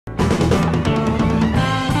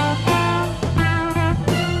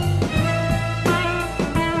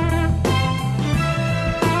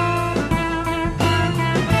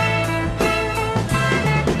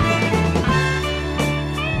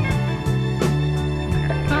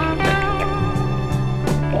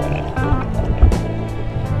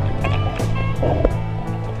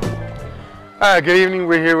Good evening.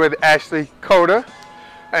 We're here with Ashley Cota.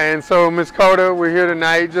 And so, Ms. Cota, we're here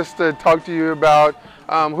tonight just to talk to you about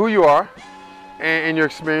who you are and your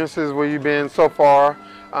experiences, where you've been so far,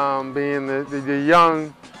 being the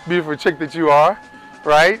young, beautiful chick that you are,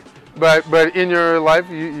 right? But in your life,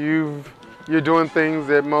 you're doing things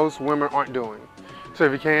that most women aren't doing. So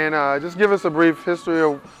if you can, just give us a brief history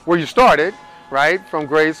of where you started, right, from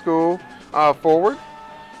grade school forward,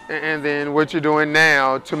 and then what you're doing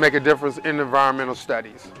now to make a difference in environmental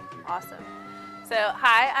studies. Awesome. So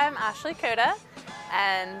hi, I'm Ashley Cota,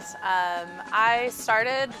 and I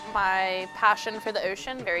started my passion for the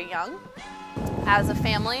ocean very young. As a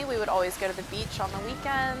family, we would always go to the beach on the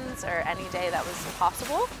weekends or any day that was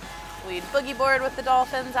possible. We'd boogie board with the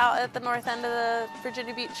dolphins out at the north end of the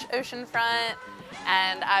Virginia Beach ocean front,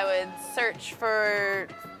 and I would search for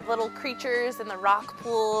little creatures in the rock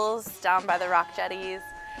pools down by the rock jetties.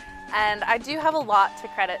 And I do have a lot to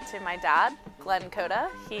credit to my dad, Glenn Cota.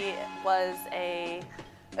 He was an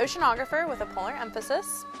oceanographer with a polar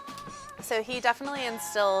emphasis. So he definitely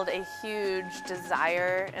instilled a huge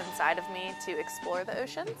desire inside of me to explore the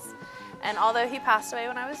oceans. And although he passed away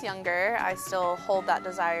when I was younger, I still hold that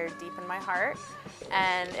desire deep in my heart.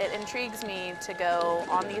 And it intrigues me to go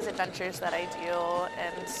on these adventures that I do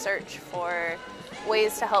and search for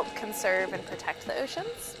ways to help conserve and protect the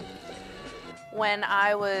oceans. When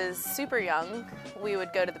I was super young, we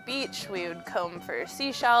would go to the beach, we would comb for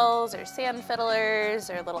seashells or sand fiddlers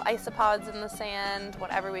or little isopods in the sand,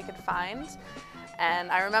 whatever we could find. And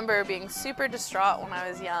I remember being super distraught when I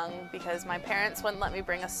was young because my parents wouldn't let me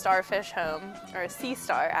bring a starfish home, or a sea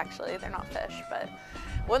star actually, they're not fish, but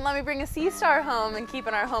wouldn't let me bring a sea star home and keep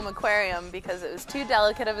in our home aquarium because it was too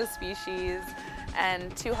delicate of a species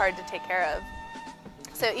and too hard to take care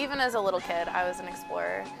of. So even as a little kid, I was an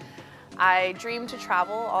explorer. I dreamed to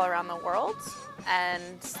travel all around the world,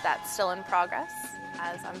 and that's still in progress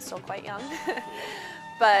as I'm still quite young.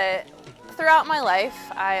 But throughout my life,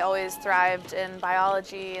 I always thrived in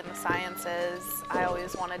biology and the sciences. I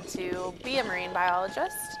always wanted to be a marine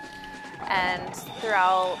biologist. And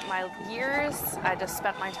throughout my years, I just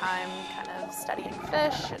spent my time kind of studying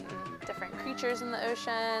fish and different creatures in the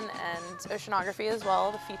ocean and oceanography as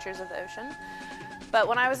well, the features of the ocean. But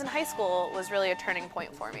when I was in high school, it was really a turning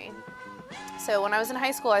point for me. So when I was in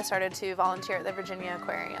high school, I started to volunteer at the Virginia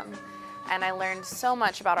Aquarium, and I learned so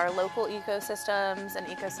much about our local ecosystems and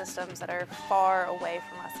ecosystems that are far away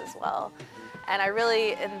from us as well. And I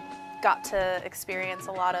really got to experience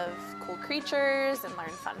a lot of cool creatures and learn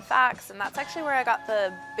fun facts, and that's actually where I got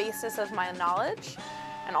the basis of my knowledge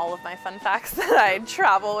and all of my fun facts that I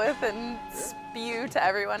travel with and spew to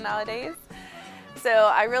everyone nowadays. So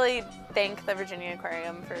I really thank the Virginia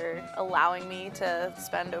Aquarium for allowing me to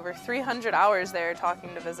spend over 300 hours there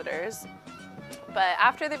talking to visitors. But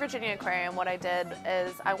after the Virginia Aquarium, what I did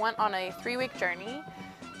is I went on a 3-week journey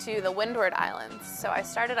to the Windward Islands. So I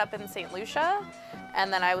started up in St. Lucia,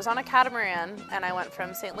 and then I was on a catamaran, and I went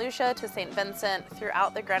from St. Lucia to St. Vincent,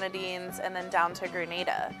 throughout the Grenadines, and then down to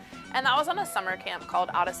Grenada. And that was on a summer camp called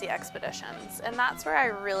Odyssey Expeditions. And that's where I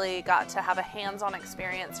really got to have a hands-on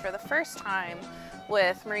experience for the first time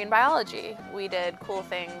with marine biology. We did cool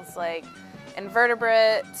things like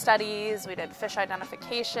invertebrate studies, we did fish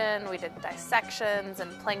identification, we did dissections and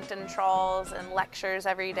plankton trawls and lectures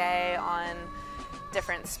every day on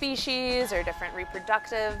different species or different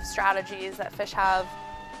reproductive strategies that fish have.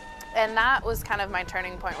 And that was kind of my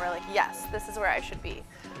turning point where, like, yes, this is where I should be.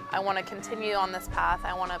 I want to continue on this path.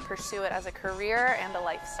 I want to pursue it as a career and a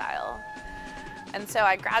lifestyle. And so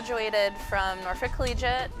I graduated from Norfolk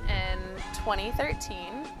Collegiate in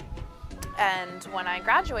 2013. And when I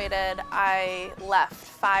graduated, I left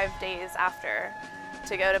 5 days after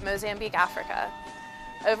to go to Mozambique, Africa.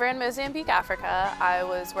 Over in Mozambique, Africa, I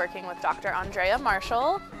was working with Dr. Andrea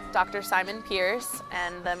Marshall, Dr. Simon Pierce,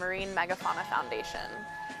 and the Marine Megafauna Foundation.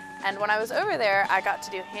 And when I was over there, I got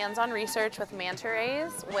to do hands-on research with manta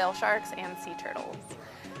rays, whale sharks, and sea turtles.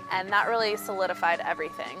 And that really solidified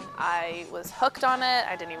everything. I was hooked on it.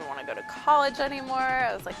 I didn't even want to go to college anymore.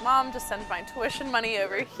 I was like, Mom, just send my tuition money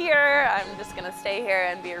over here. I'm just gonna stay here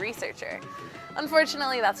and be a researcher.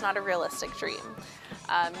 Unfortunately, that's not a realistic dream.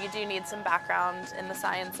 You do need some background in the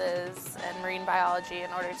sciences and marine biology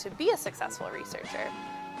in order to be a successful researcher.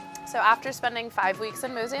 So after spending 5 weeks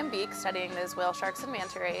in Mozambique studying those whale sharks and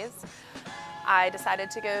manta rays, I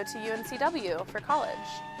decided to go to UNCW for college.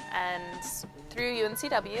 And through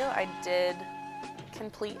UNCW, I did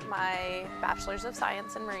complete my Bachelor's of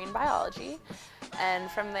Science in Marine Biology. And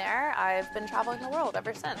from there, I've been traveling the world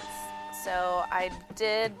ever since. So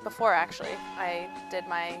before I did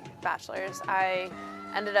my Bachelor's, I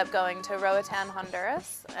ended up going to Roatan,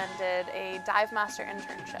 Honduras, and did a dive master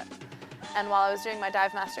internship. And while I was doing my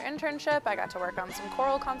dive master internship, I got to work on some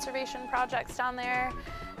coral conservation projects down there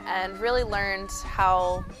and really learned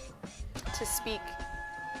how to speak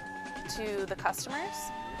to the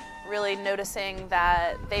customers, really noticing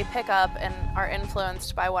that they pick up and are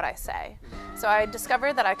influenced by what I say. So I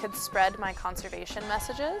discovered that I could spread my conservation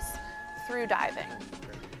messages through diving.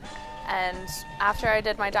 And after I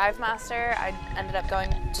did my dive master, I ended up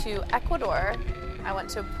going to Ecuador. I went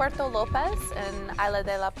to Puerto Lopez in Isla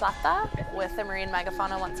de la Plata with the marine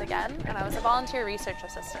megafauna once again, and I was a volunteer research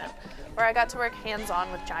assistant where I got to work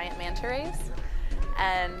hands-on with giant manta rays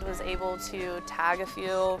and was able to tag a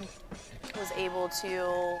few, was able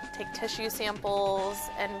to take tissue samples,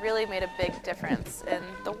 and really made a big difference in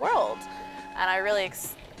the world. And I really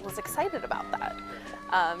was excited about that,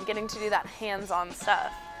 getting to do that hands-on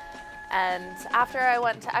stuff. And after I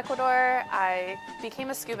went to Ecuador, I became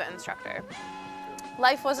a scuba instructor.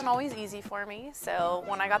 Life wasn't always easy for me, so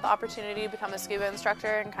when I got the opportunity to become a scuba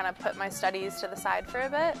instructor and kind of put my studies to the side for a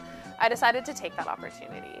bit, I decided to take that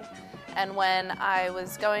opportunity. And when I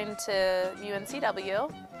was going to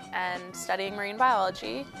UNCW and studying marine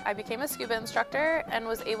biology, I became a scuba instructor and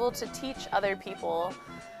was able to teach other people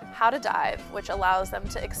how to dive, which allows them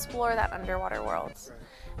to explore that underwater world.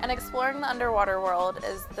 And exploring the underwater world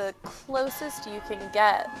is the closest you can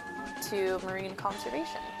get to marine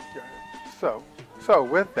conservation. So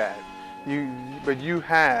with that, you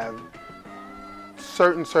have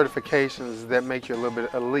certain certifications that make you a little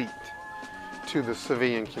bit elite to the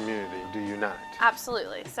civilian community, do you not?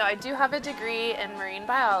 Absolutely. So I do have a degree in marine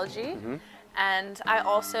biology, and I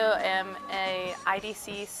also am a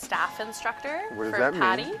IDC staff instructor for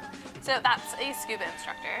PADI. Mean? So that's a scuba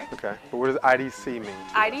instructor. Okay, but what does IDC mean?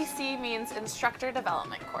 IDC means Instructor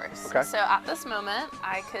Development Course. Okay. So at this moment,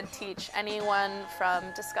 I could teach anyone from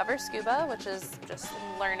Discover Scuba, which is just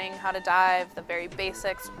learning how to dive, the very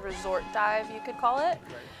basics, resort dive you could call it.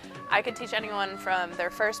 I could teach anyone from their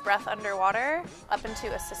first breath underwater up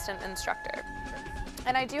into assistant instructor.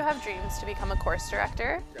 And I do have dreams to become a course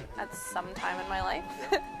director at some time in my life.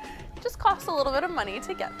 Just costs a little bit of money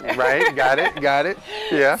to get there. Right, got it,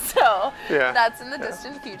 yeah. So that's in the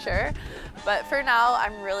distant future. But for now,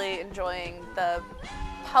 I'm really enjoying the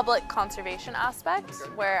public conservation aspect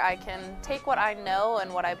where I can take what I know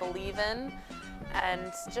and what I believe in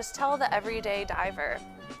and just tell the everyday diver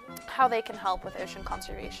how they can help with ocean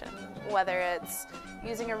conservation, whether it's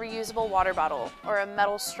using a reusable water bottle or a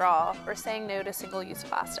metal straw or saying no to single-use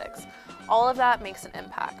plastics. All of that makes an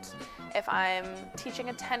impact. If I'm teaching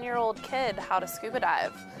a 10-year-old kid how to scuba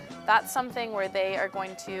dive, that's something where they are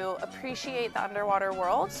going to appreciate the underwater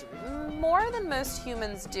world more than most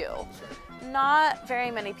humans do. Not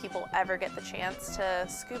very many people ever get the chance to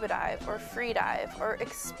scuba dive or free dive or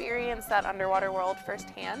experience that underwater world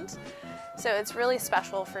firsthand. So it's really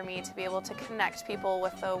special for me to be able to connect people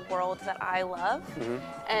with the world that I love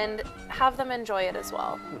and have them enjoy it as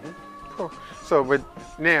well. Cool. So, but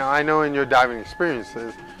now I know in your diving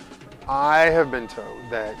experiences, I have been told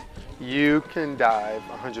that you can dive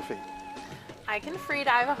 100 feet. I can free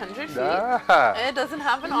dive 100 feet. Ah. It doesn't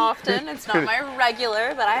happen often. It's not my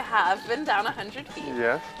regular, but I have been down 100 feet.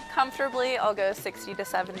 Yes. Comfortably, I'll go 60 to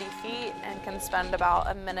 70 feet and can spend about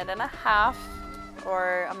a minute and a half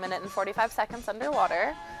or a minute and 45 seconds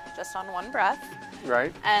underwater, just on one breath.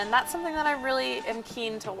 Right. And that's something that I really am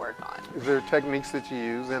keen to work on. Is there techniques that you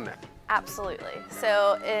use in that? Absolutely.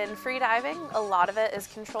 So in free diving, a lot of it is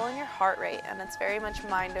controlling your heart rate, and it's very much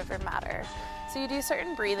mind over matter. So you do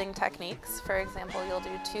certain breathing techniques. For example, you'll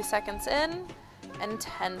do 2 seconds in and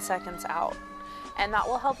 10 seconds out, and that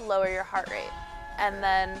will help lower your heart rate. And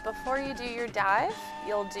then before you do your dive,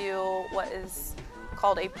 you'll do what is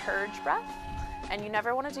called a purge breath, and you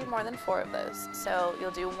never want to do more than 4 of those. So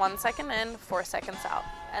you'll do 1 second in, 4 seconds out,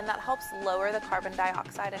 and that helps lower the carbon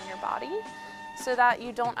dioxide in your body so that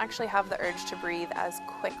you don't actually have the urge to breathe as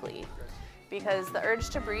quickly. Because the urge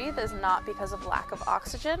to breathe is not because of lack of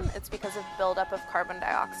oxygen, it's because of buildup of carbon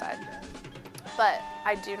dioxide. But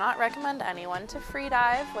I do not recommend anyone to free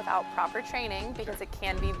dive without proper training because it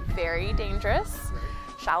can be very dangerous.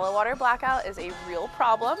 Shallow water blackout is a real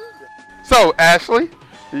problem. So, Ashley,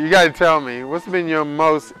 you got to tell me, what's been your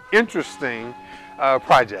most interesting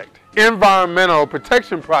project? Environmental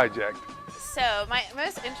protection project. So my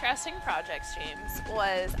most interesting project, James,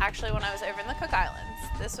 was actually when I was over in the Cook Islands.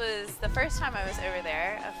 This was the first time I was over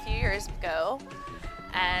there a few years ago,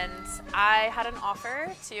 and I had an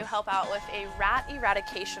offer to help out with a rat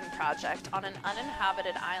eradication project on an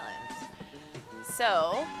uninhabited island.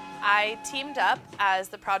 So I teamed up as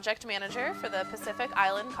the project manager for the Pacific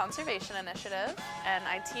Island Conservation Initiative, and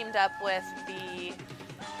I teamed up with the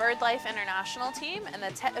BirdLife International team and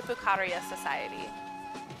the Te Upukaria Society.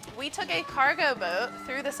 We took a cargo boat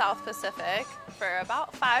through the South Pacific for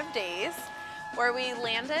about 5 days, where we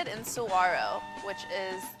landed in Saguaro, which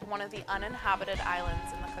is one of the uninhabited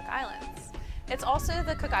islands in the Cook Islands. It's also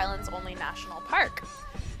the Cook Islands' only national park.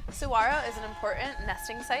 Saguaro is an important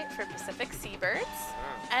nesting site for Pacific seabirds,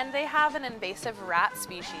 and they have an invasive rat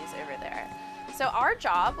species over there. So our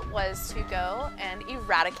job was to go and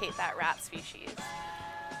eradicate that rat species.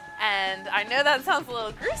 And I know that sounds a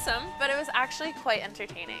little gruesome, but it was actually quite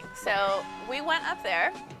entertaining. So we went up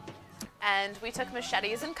there and we took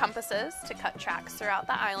machetes and compasses to cut tracks throughout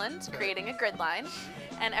the island, creating a grid line.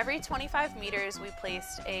 And every 25 meters, we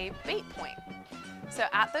placed a bait point. So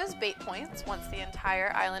at those bait points, once the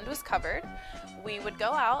entire island was covered, we would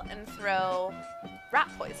go out and throw rat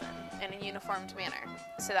poison in a uniformed manner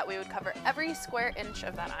so that we would cover every square inch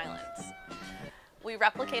of that island. We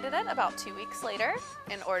replicated it about 2 weeks later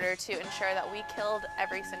in order to ensure that we killed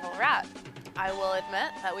every single rat. I will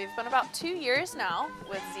admit that we've been about 2 years now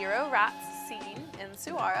with 0 rats seen in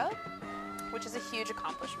Saguaro, which is a huge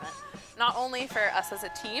accomplishment, not only for us as a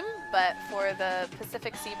team, but for the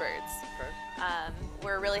Pacific seabirds. Okay.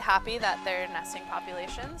 We're really happy that their nesting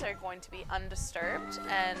populations are going to be undisturbed,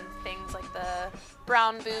 and things like the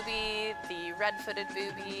brown booby, the red-footed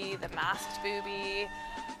booby, the masked booby,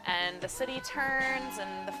 and the city terns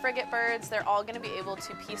and the frigate birds, they're all going to be able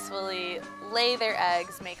to peacefully lay their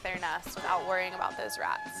eggs, make their nests without worrying about those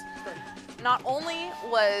rats. Not only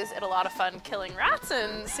was it a lot of fun killing rats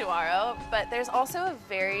in Saguaro, but there's also a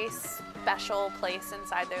very special place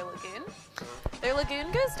inside their lagoon. Their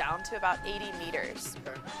lagoon goes down to about 80 meters.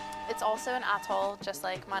 It's also an atoll, just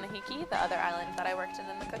like Manahiki, the other island that I worked in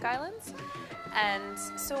the Cook Islands. And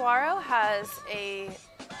Saguaro has a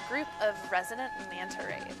group of resident manta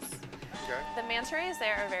rays. The manta rays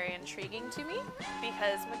there are very intriguing to me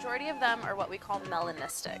because majority of them are what we call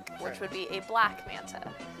melanistic, which would be a black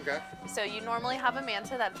manta. So you normally have a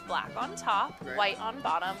manta that's black on top, white on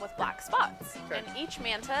bottom with black spots. And each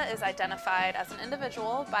manta is identified as an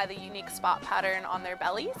individual by the unique spot pattern on their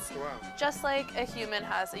bellies. Just like a human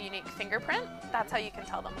has a unique fingerprint, that's how you can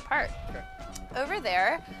tell them apart. Over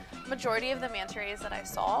there, majority of the manta rays that I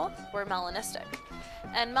saw were melanistic.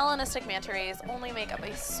 And melanistic manta rays only make up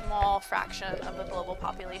a small fraction of the global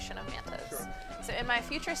population of mantas. So in my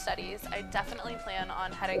future studies, I definitely plan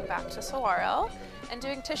on heading back to Saguaro and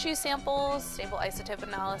doing tissue samples, stable isotope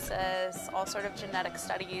analysis, all sort of genetic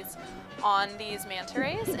studies on these manta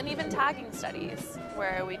rays, and even tagging studies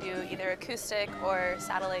where we do either acoustic or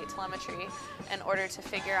satellite telemetry in order to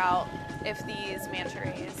figure out if these manta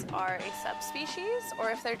rays are a subspecies or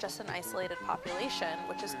if they're just an isolated population,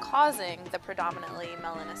 which is causing the predominantly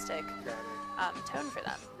melanistic tone for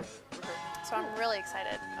them. So I'm really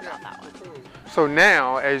excited about that one. So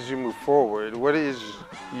now, as you move forward, what is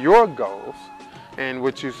your goals and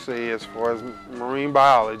what you see as far as marine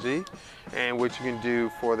biology and what you can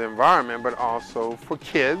do for the environment, but also for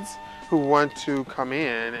kids who want to come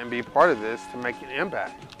in and be part of this to make an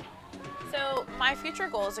impact? So my future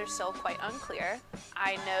goals are still quite unclear.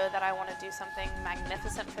 I know that I want to do something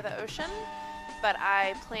magnificent for the ocean, but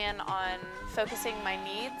I plan on focusing my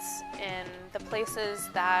needs in the places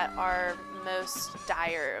that are most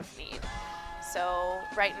dire of need. So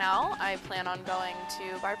right now I plan on going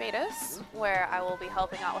to Barbados, where I will be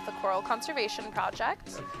helping out with the Coral Conservation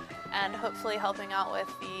Project and hopefully helping out with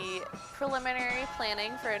the preliminary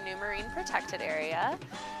planning for a new marine protected area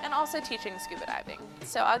and also teaching scuba diving.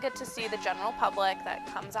 So I'll get to see the general public that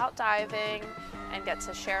comes out diving and get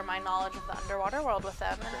to share my knowledge of the underwater world with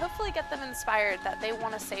them and hopefully get them inspired that they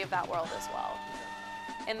want to save that world as well.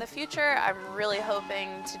 In the future, I'm really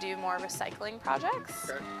hoping to do more recycling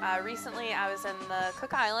projects. Recently, I was in the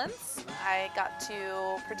Cook Islands. I got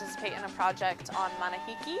to participate in a project on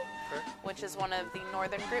Manahiki, which is one of the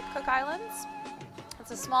northern group Cook Islands.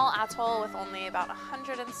 It's a small atoll with only about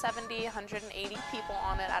 170, 180 people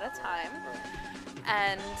on it at a time.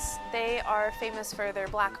 And they are famous for their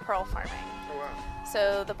black pearl farming.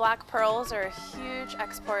 So the black pearls are a huge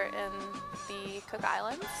export in the Cook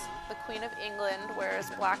Islands. The Queen of England wears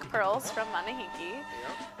black pearls from Manahiki.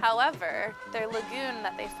 However, their lagoon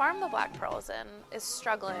that they farm the black pearls in is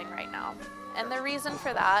struggling right now. And the reason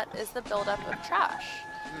for that is the buildup of trash.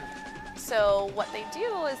 So what they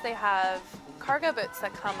do is they have cargo boats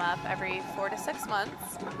that come up every 4 to 6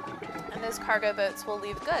 months, and those cargo boats will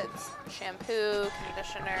leave goods: shampoo,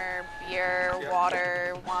 conditioner, beer,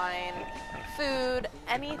 water, wine, food,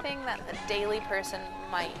 anything that a daily person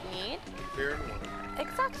might need.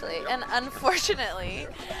 Exactly. And unfortunately,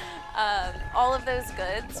 all of those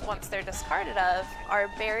goods, once they're discarded of, are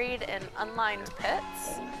buried in unlined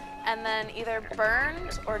pits and then either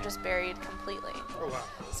burned or just buried completely. Oh, wow.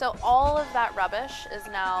 So all of that rubbish is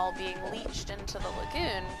now being leached into the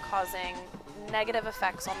lagoon, causing negative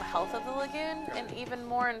effects on the health of the lagoon, and even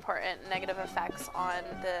more important, negative effects on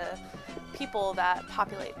the people that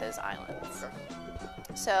populate those islands.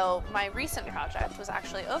 So my recent project was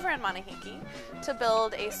actually over in Manahiki to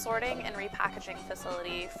build a sorting and repackaging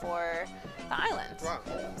facility for the island. Wow.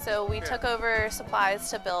 So we took over supplies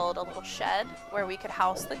to build a little shed where we could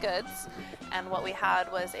house the goods, and what we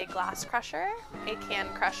had was a glass crusher, a can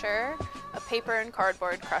crusher, a paper and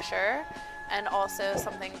cardboard crusher, and also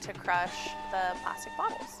something to crush the plastic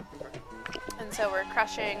bottles. And so we're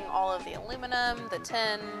crushing all of the aluminum, the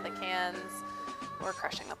tin, the cans, we're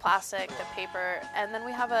crushing the plastic, the paper, and then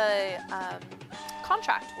we have a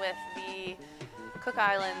contract with the Cook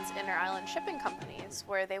Islands inter-island shipping companies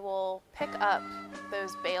where they will pick up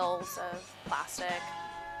those bales of plastic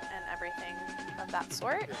and everything of that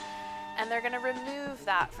sort, and they're going to remove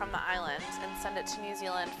that from the island and send it to New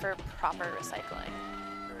Zealand for proper recycling,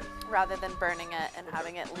 rather than burning it and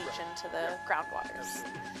having it leach into the groundwaters.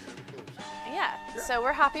 Yeah, so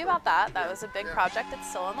we're happy about that. That was a big project that's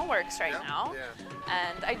still in the works right now.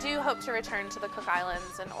 And I do hope to return to the Cook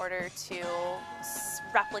Islands in order to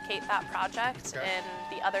replicate that project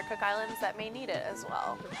in the other Cook Islands that may need it as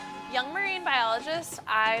well. Young marine biologists,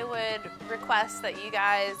 I would request that you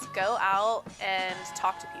guys go out and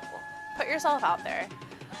talk to people. Put yourself out there.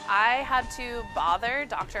 I had to bother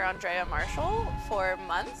Dr. Andrea Marshall for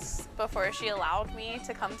months before she allowed me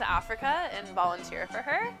to come to Africa and volunteer for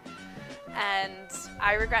her. And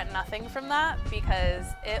I regret nothing from that because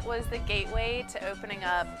it was the gateway to opening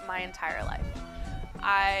up my entire life.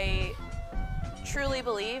 I truly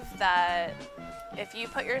believe that if you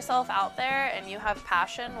put yourself out there and you have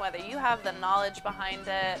passion, whether you have the knowledge behind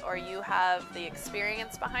it or you have the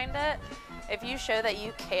experience behind it, if you show that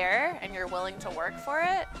you care and you're willing to work for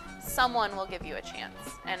it, someone will give you a chance,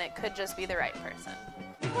 and it could just be the right person.